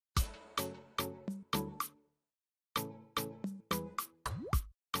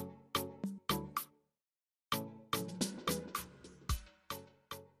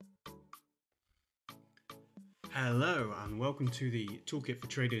Hello and welcome to the Toolkit for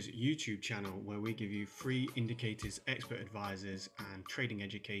Traders YouTube channel, where we give you free indicators, expert advisors and trading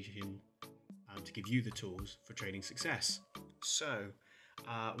education to give you the tools for trading success. So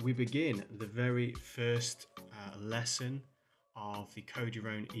we begin the very first lesson of the Code Your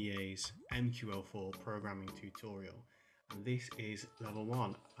Own EA's MQL4 programming tutorial, and this is level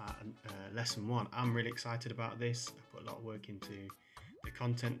 1, lesson 1. I'm really excited about this. I put a lot of work into the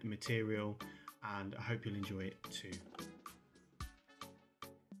content, the material, and I hope you'll enjoy it too.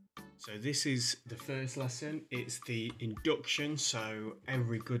 So this is the first lesson. It's the induction. So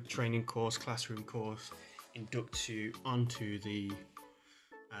every good training course, classroom course, inducts you onto the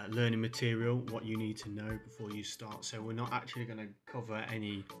learning material, what you need to know before you start. So we're not actually going to cover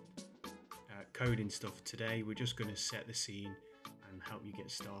any coding stuff today. We're just going to set the scene and help you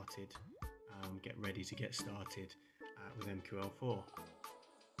get started, get ready to get started with MQL4.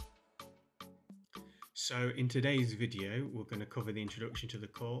 So in today's video, we're going to cover the introduction to the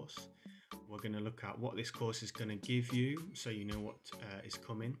course. We're going to look at what this course is going to give you, so you know what is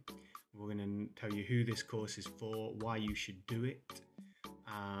coming. We're going to tell you who this course is for, why you should do it,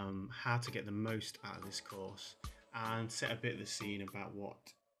 how to get the most out of this course, and set a bit of the scene about what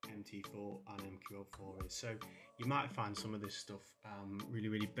MT4 and MQL4 is. So you might find some of this stuff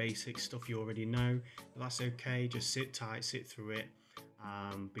really basic stuff you already know, but that's okay. Just sit tight, sit through it.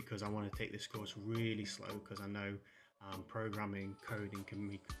 Because I want to take this course really slow, because I know programming, coding can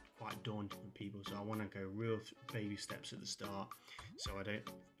be quite daunting for people. So I want to go real baby steps at the start, so I don't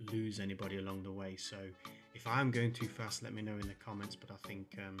lose anybody along the way. So if I'm going too fast, let me know in the comments. But I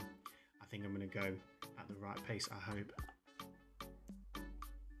think I'm going to go at the right pace, I hope.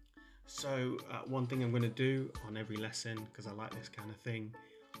 So one thing I'm going to do on every lesson, because I like this kind of thing,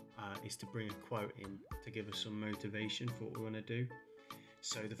 is to bring a quote in to give us some motivation for what we want to do.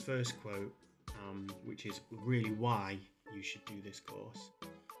 So the first quote, which is really why you should do this course: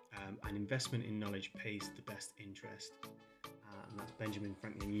 an investment in knowledge pays the best interest. And that's Benjamin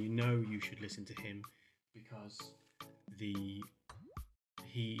Franklin. You know you should listen to him because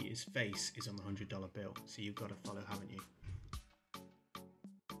his face is on the $100 bill. So you've got to follow, haven't you?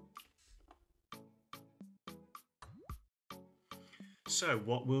 So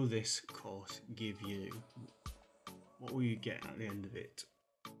what will this course give you? What will you get at the end of it?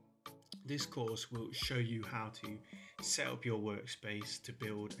 This course will show you how to set up your workspace to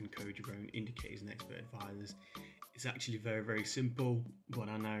build and code your own indicators and expert advisors. It's actually very simple, but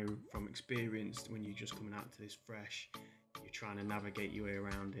I know from experience, when you're just coming out to this fresh, you're trying to navigate your way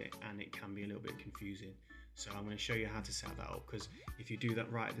around it and it can be a little bit confusing. So I'm going to show you how to set that up, because if you do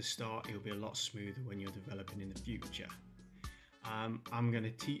that right at the start, it'll be a lot smoother when you're developing in the future. I'm going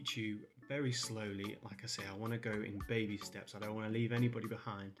to teach you very slowly. Like I say, I want to go in baby steps. I don't want to leave anybody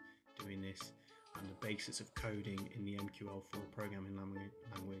behind doing this, and the basics of coding in the MQL4 programming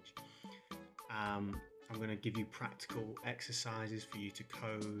language. I'm going to give you practical exercises for you to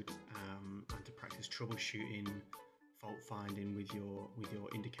code and to practice troubleshooting, fault finding with your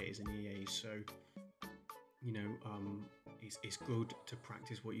indicators and EAs. So you know, it's good to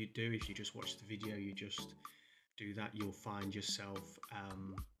practice what you do. If you just watch the video, you just do that, you'll find yourself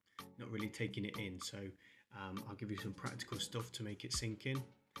not really taking it in. So I'll give you some practical stuff to make it sink in.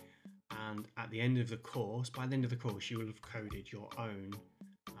 And at the end of the course, by the end of the course, you will have coded your own,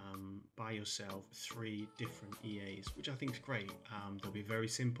 by yourself, 3 different EAs, which I think is great. They'll be very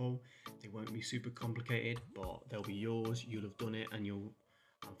simple. They won't be super complicated, but they'll be yours. You'll have done it, and you'll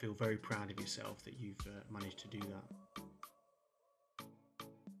feel very proud of yourself that you've managed to do that.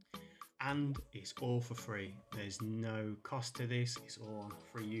 And it's all for free. There's no cost to this. It's all on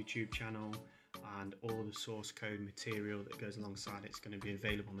a free YouTube channel, and all the source code material that goes alongside it's going to be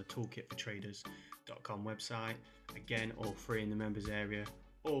available on the toolkitfortraders.com website. Again, all free in the members area,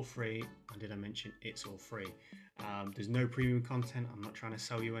 all free. And did I mention it's all free? There's no premium content. I'm not trying to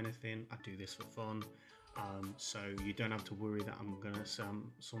sell you anything. I do this for fun. So you don't have to worry that I'm gonna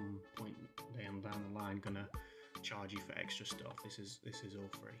some point down the line gonna charge you for extra stuff. This is all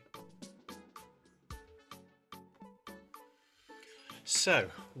free. So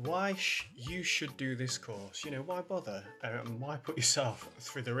why you should do this course? You know, why bother? Why put yourself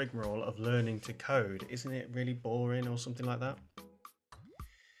through the rigmarole of learning to code? Isn't it really boring or something like that?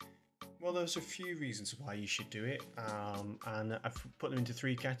 Well, there's a few reasons why you should do it, and I've put them into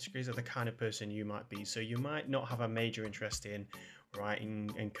 3 categories of the kind of person you might be. So you might not have a major interest in writing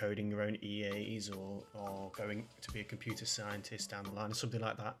and coding your own EAs or going to be a computer scientist down the line or something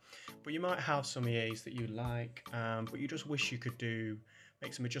like that. But you might have some EAs that you like, but you just wish you could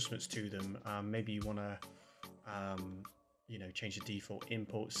make some adjustments to them. Maybe you want to change the default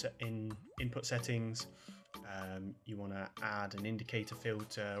input settings, you want to add an indicator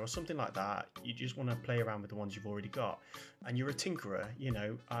filter or something like that. You just want to play around with the ones you've already got, and you're a tinkerer,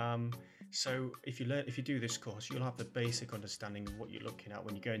 so if you do this course, you'll have the basic understanding of what you're looking at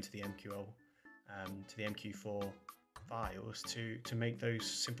when you go into the MQL to the MQ4 files to make those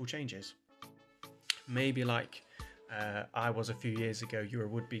simple changes. Maybe like I was a few years ago, you're a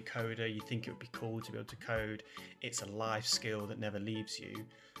would-be coder, you think it would be cool to be able to code. It's a life skill that never leaves you.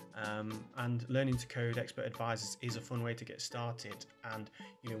 And learning to code expert advisors is a fun way to get started. And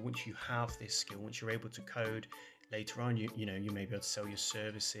once you have this skill, once you're able to code, later on you may be able to sell your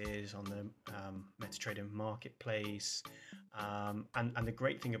services on the MetaTrader marketplace. And the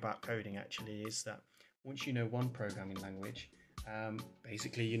great thing about coding actually is that once you know one programming language,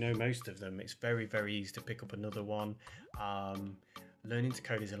 basically most of them. It's very, very easy to pick up another one. Learning to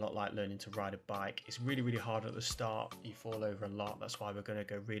code is a lot like learning to ride a bike. It's really, really hard at the start. You fall over a lot. That's why we're going to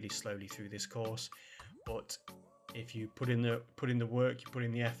go really slowly through this course. But if you put in the work, you put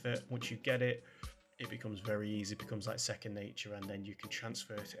in the effort, once you get it, it becomes very easy. It becomes like second nature, and then you can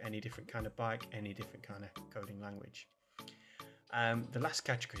transfer to any different kind of bike, any different kind of coding language. The last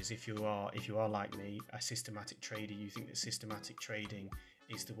category is if you are like me, a systematic trader. You think that systematic trading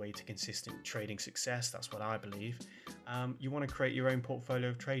is the way to consistent trading success. That's what I believe. You want to create your own portfolio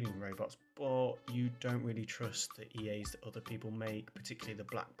of trading robots, but you don't really trust the EAs that other people make, particularly the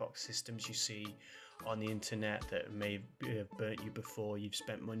black box systems you see on the internet that may have burnt you before you've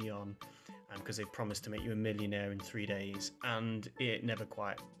spent money on, because they promised to make you a millionaire in 3 days, and it never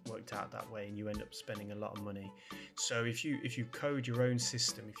quite worked out that way, and you end up spending a lot of money. So if you code your own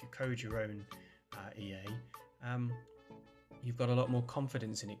system, if you code your own EA, you've got a lot more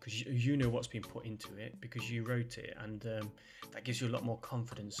confidence in it, because you know what's been put into it because you wrote it, and that gives you a lot more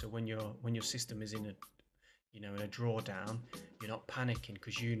confidence. So when your system is in a drawdown, you're not panicking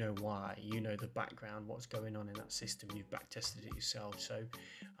because you know why, you know the background, what's going on in that system, you've back tested it yourself. So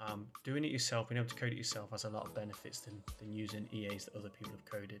doing it yourself, being able to code it yourself, has a lot of benefits than using EAs that other people have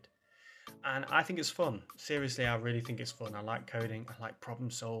coded. And I think it's fun. Seriously, I really think it's fun. I like coding, I like problem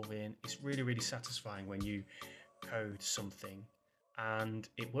solving. It's really, really satisfying when you code something and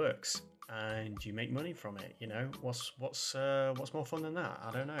it works and you make money from it. What's more fun than that?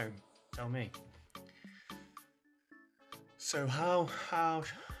 I don't know, tell me. So how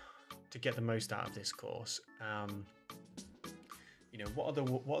to get the most out of this course? What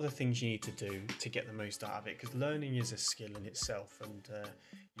are the things you need to do to get the most out of it? Because learning is a skill in itself, and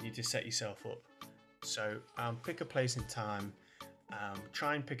you need to set yourself up. So pick a place and time.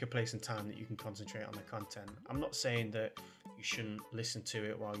 Try and pick a place and time that you can concentrate on the content. I'm not saying that you shouldn't listen to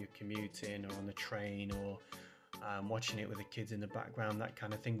it while you're commuting or on the train or watching it with the kids in the background, that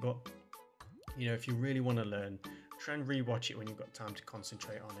kind of thing. But if you really want to learn, try and rewatch it when you've got time to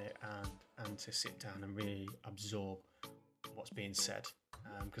concentrate on it and to sit down and really absorb what's being said,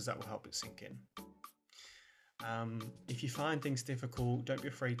 because that will help it sink in. If you find things difficult, don't be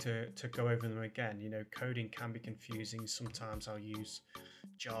afraid to go over them again. Coding can be confusing. Sometimes I'll use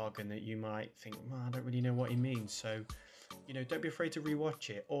jargon that you might think, I don't really know what he means. So, don't be afraid to rewatch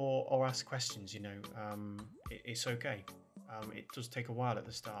it or ask questions. It's okay. It does take a while at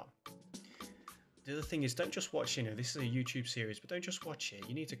the start. The other thing is, don't just watch, this is a YouTube series, but don't just watch it.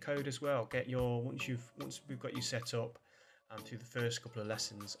 You need to code as well. Once we've got you set up through the first couple of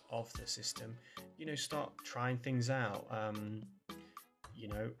lessons of the system, start trying things out.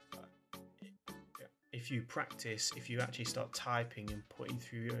 If you practice, if you actually start typing and putting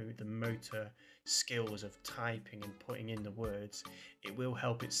through the motor skills of typing and putting in the words, it will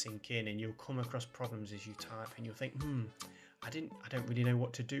help it sink in, and you'll come across problems as you type and you'll think, I don't really know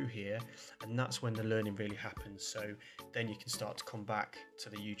what to do here, and that's when the learning really happens. So then you can start to come back to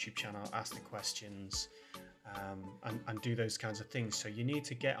the YouTube channel, ask the questions, and do those kinds of things. So you need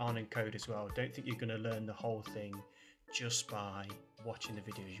to get on and code as well. Don't think you're going to learn the whole thing just by watching the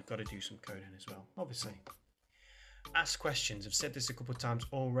videos. You've got to do some coding as well, obviously. Ask questions. I've said this a couple of times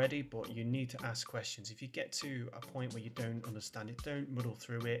already, but you need to ask questions. If you get to a point where you don't understand it, don't muddle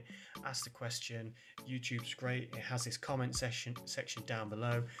through it. Ask the question. YouTube's great. It has this comment section down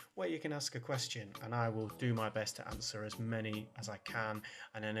below where you can ask a question, and I will do my best to answer as many as I can.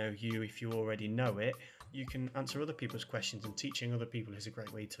 And I know if you already know it, you can answer other people's questions, and teaching other people is a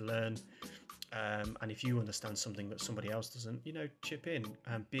great way to learn. And if you understand something that somebody else doesn't, chip in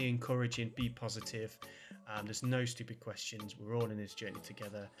and be encouraging, be positive. There's no stupid questions. We're all in this journey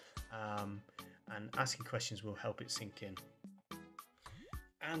together, and asking questions will help it sink in.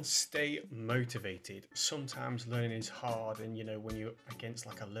 And stay motivated. Sometimes learning is hard, and when you're against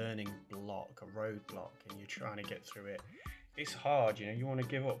like a learning block, a roadblock, and you're trying to get through it, it's hard. You want to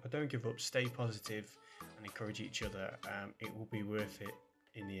give up, but don't give up. Stay positive. and encourage each other, it will be worth it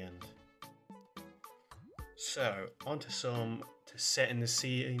in the end. So on to setting the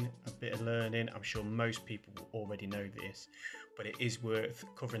scene, a bit of learning. I'm sure most people will already know this, but it is worth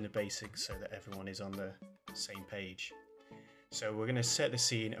covering the basics so that everyone is on the same page. So we're going to set the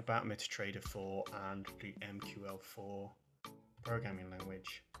scene about MetaTrader 4 and the MQL4 programming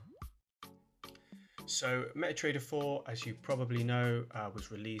language. So MetaTrader 4, as you probably know,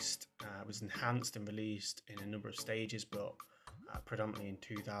 was enhanced and released in a number of stages, but predominantly in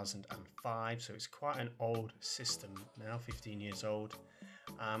 2005. So it's quite an old system now, 15 years old,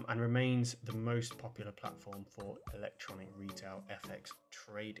 and remains the most popular platform for electronic retail FX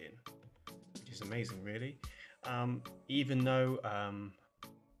trading, which is amazing, really. Even though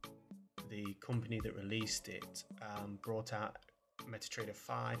the company that released it brought out MetaTrader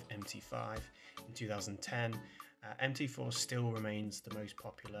 5, MT5 in 2010, MT4 still remains the most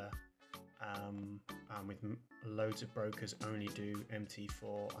popular, with loads of brokers only do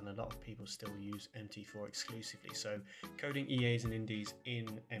MT4, and a lot of people still use MT4 exclusively. So coding EAs and indies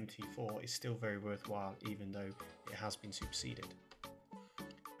in MT4 is still very worthwhile, even though it has been superseded.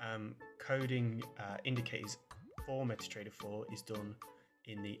 Coding indicators for MetaTrader 4 is done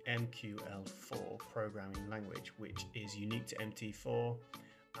in the MQL4 programming language, which is unique to MT4,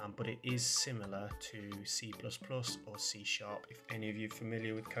 but it is similar to C++ or C#. If any of you are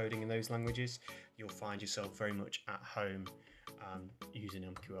familiar with coding in those languages, you'll find yourself very much at home using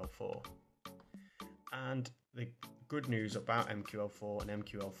MQL4. And the good news about MQL4 and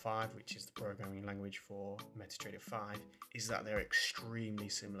MQL5, which is the programming language for MetaTrader 5, is that they're extremely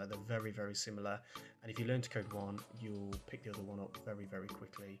similar. They're very, very similar. And if you learn to code one, you'll pick the other one up very, very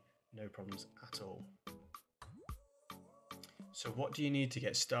quickly. No problems at all. So what do you need to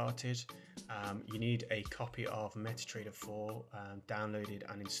get started? You need a copy of MetaTrader 4 downloaded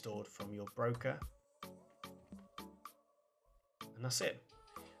and installed from your broker. And that's it.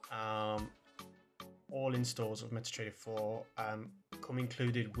 All installs of MetaTrader 4 come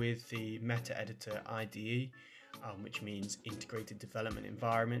included with the Meta Editor IDE, which means Integrated Development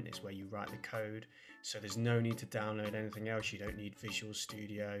Environment. Is where you write the code. So there's no need to download anything else. You don't need Visual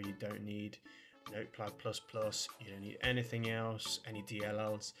Studio. You don't need Notepad++. You don't need anything else, any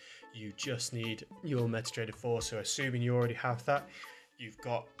DLLs. You just need your MetaTrader 4. So assuming you already have that, you've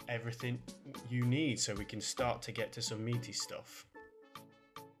got everything you need. So we can start to get to some meaty stuff.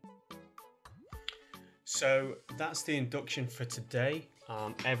 So that's the induction for today.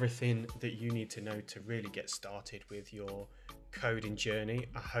 Everything that you need to know to really get started with your coding journey.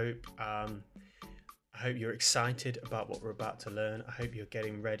 I hope you're excited about what we're about to learn. I hope you're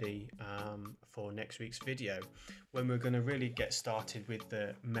getting ready for next week's video, when we're going to really get started with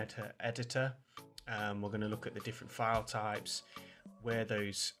the Meta Editor. We're going to look at the different file types, where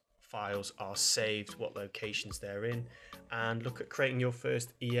those files are saved, what locations they're in, and look at creating your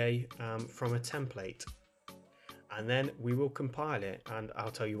first EA from a template. And then we will compile it, and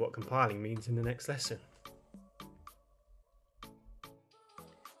I'll tell you what compiling means in the next lesson.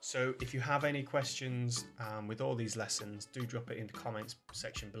 So if you have any questions with all these lessons, do drop it in the comments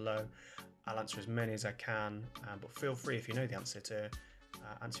section below. I'll answer as many as I can, but feel free, if you know the answer, to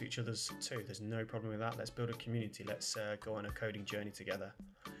answer each other's too. There's no problem with that. Let's build a community. Let's go on a coding journey together.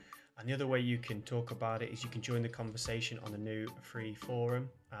 And the other way you can talk about it is you can join the conversation on the new free forum.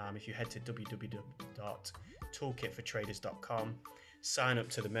 If you head to www.toolkitfortraders.com, sign up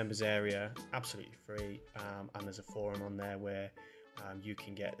to the members area, absolutely free, and there's a forum on there where you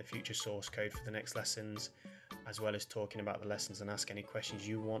can get the future source code for the next lessons, as well as talking about the lessons and ask any questions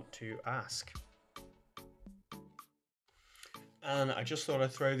you want to ask. And I just thought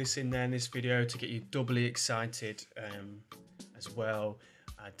I'd throw this in there in this video to get you doubly excited as well.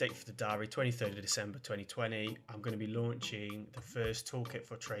 Date for the diary, 23rd of December 2020. I'm going to be launching the first Toolkit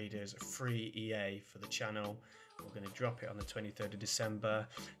for Traders free EA for the channel. We're going to drop it on the 23rd of December.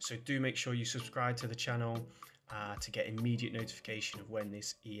 So do make sure you subscribe to the channel to get immediate notification of when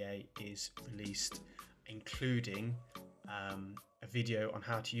this EA is released, including a video on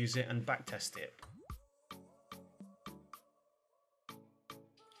how to use it and backtest it.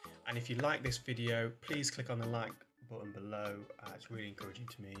 And if you like this video, please click on the like button below. It's really encouraging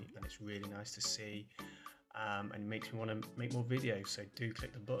to me, and it's really nice to see, and it makes me want to make more videos. So do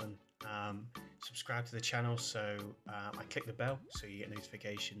click the button. Subscribe to the channel, so I click the bell so you get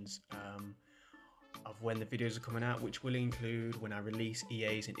notifications of when the videos are coming out, which will include when I release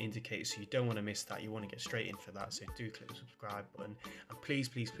EAs and indicators. So you don't want to miss that. You want to get straight in for that. So do click the subscribe button, and please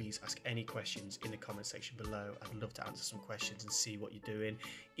ask any questions in the comment section below. I'd love to answer some questions and see what you're doing.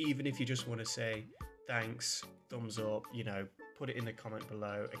 Even if you just want to say thanks, thumbs up, put it in the comment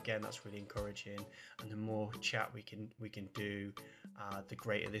below. Again, that's really encouraging, and the more chat we can do, the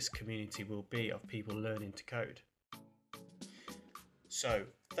greater this community will be of people learning to code. So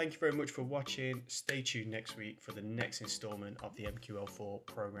thank you very much for watching. Stay tuned next week for the next installment of the MQL4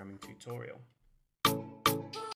 programming tutorial.